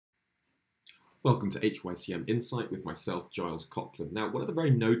Welcome to HYCM Insight with myself, Giles Coughlin. Now, one of the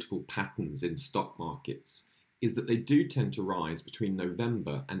very notable patterns in stock markets is that they do tend to rise between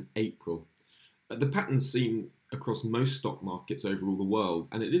November and April. The patterns seen across most stock markets over all the world,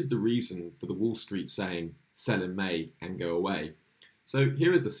 and it is the reason for the Wall Street saying, sell in May and go away. So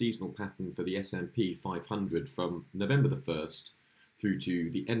here is a seasonal pattern for the S&P 500 from November the 1st through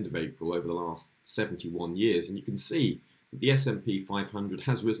to the end of April over the last 71 years. And you can see that the S&P 500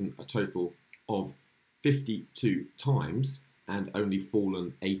 has risen a total of 52 times and only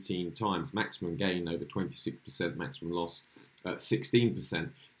fallen 18 times. Maximum gain over 26%, maximum loss 16%.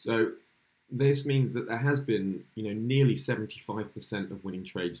 So this means that there has been, nearly 75% of winning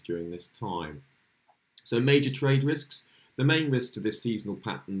trades during this time. So major trade risks. The main risk to this seasonal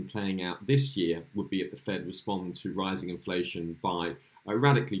pattern playing out this year would be if the Fed respond to rising inflation by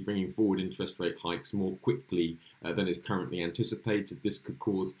radically bringing forward interest rate hikes more quickly than is currently anticipated. This could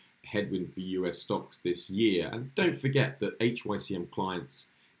cause a headwind for US stocks this year. And don't forget that HYCM clients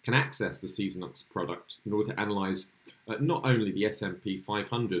can access the Seasonax product in order to analyse not only the S&P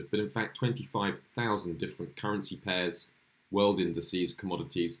 500, but in fact 25,000 different currency pairs, world indices,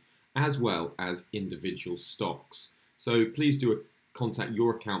 commodities, as well as individual stocks. So please do contact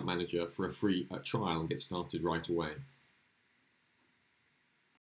your account manager for a free trial and get started right away.